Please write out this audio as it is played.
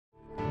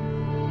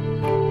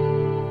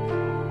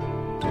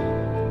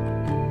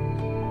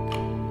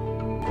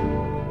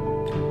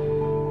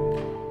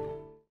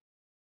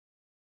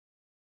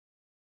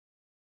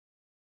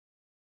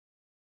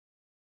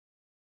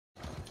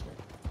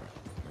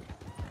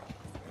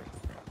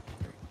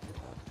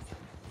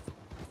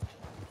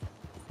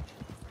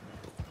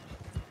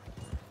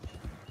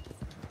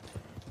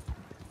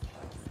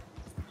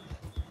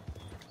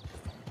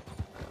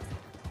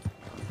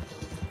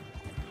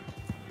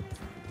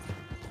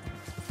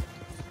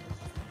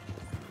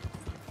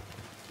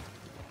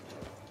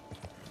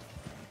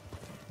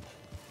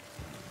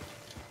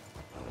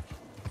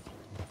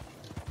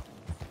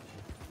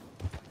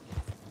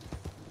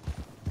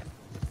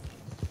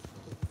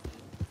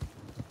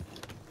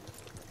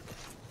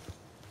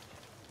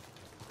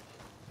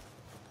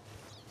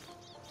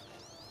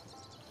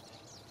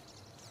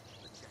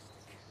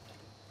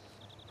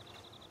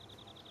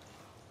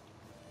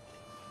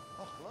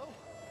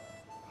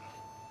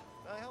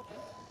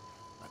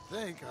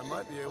think I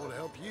might be able to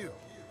help you.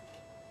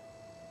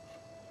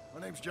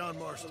 My name's John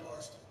Marshton.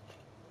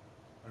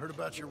 I heard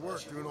about your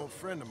work through an old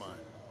friend of mine,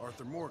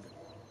 Arthur Morgan.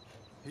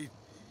 He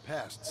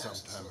passed some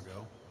time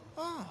ago.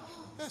 Oh,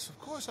 yes, of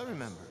course I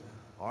remember.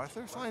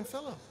 Arthur, fine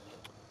fellow.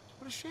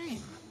 What a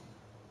shame.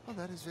 Well,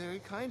 that is very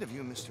kind of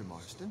you, Mr.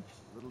 Marston.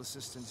 A little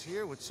assistance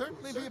here would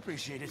certainly be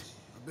appreciated.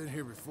 I've been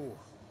here before.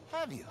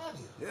 Have you?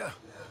 Yeah.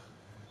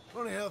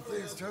 Funny how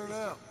things turn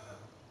out.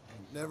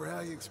 Never how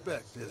you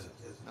expect, is it?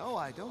 No,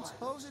 I don't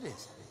suppose it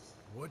is.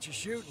 What you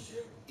shooting?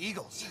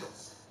 Eagles.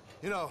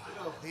 You know,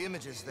 the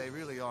images, they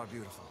really are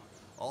beautiful.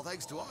 All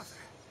thanks to Arthur.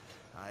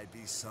 I'd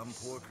be some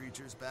poor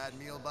creature's bad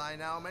meal by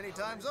now many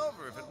times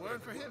over if it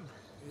weren't for him.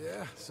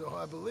 Yeah, so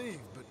I believe,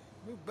 but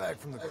move back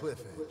from the cliff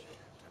edge.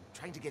 I'm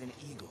trying to get an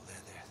eagle there.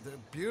 They're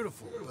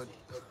beautiful, but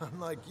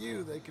unlike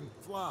you, they can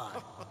fly.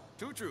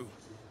 Too true.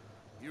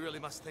 You really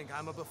must think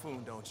I'm a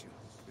buffoon, don't you?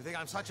 You think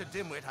I'm such a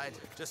dimwit I'd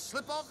just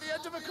slip off the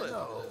edge of a cliff?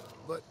 No,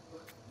 but,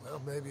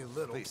 well, maybe a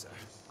little. Please, sir.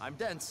 I'm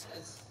dense,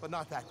 but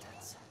not that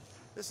dense.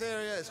 This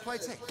area is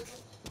quite safe.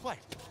 Quite.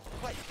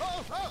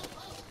 Oh!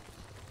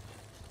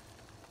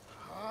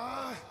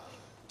 Ah,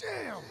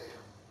 damn!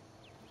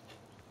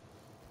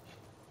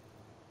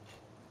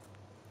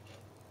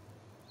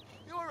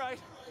 You're right.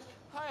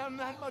 I am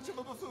that much of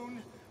a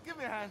buffoon. Give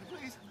me a hand,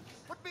 please.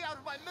 Put me out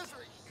of my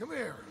misery. Come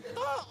here.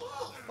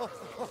 Oh,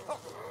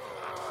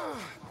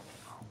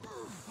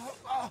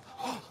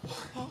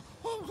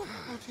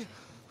 dear.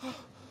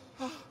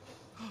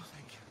 Oh,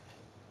 thank you.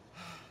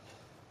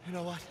 You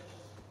know what?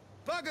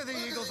 Bugger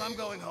the eagles, I'm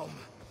going home.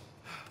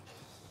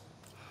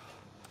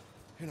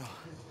 You know,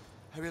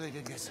 I really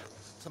did get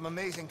some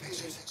amazing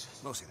pictures.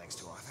 Mostly thanks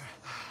to Arthur.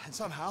 And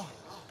somehow,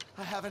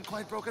 I haven't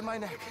quite broken my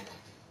neck.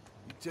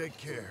 You take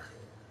care.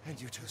 And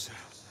you too, sir.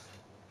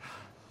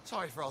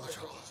 Sorry for all the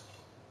trouble.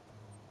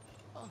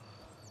 Oh.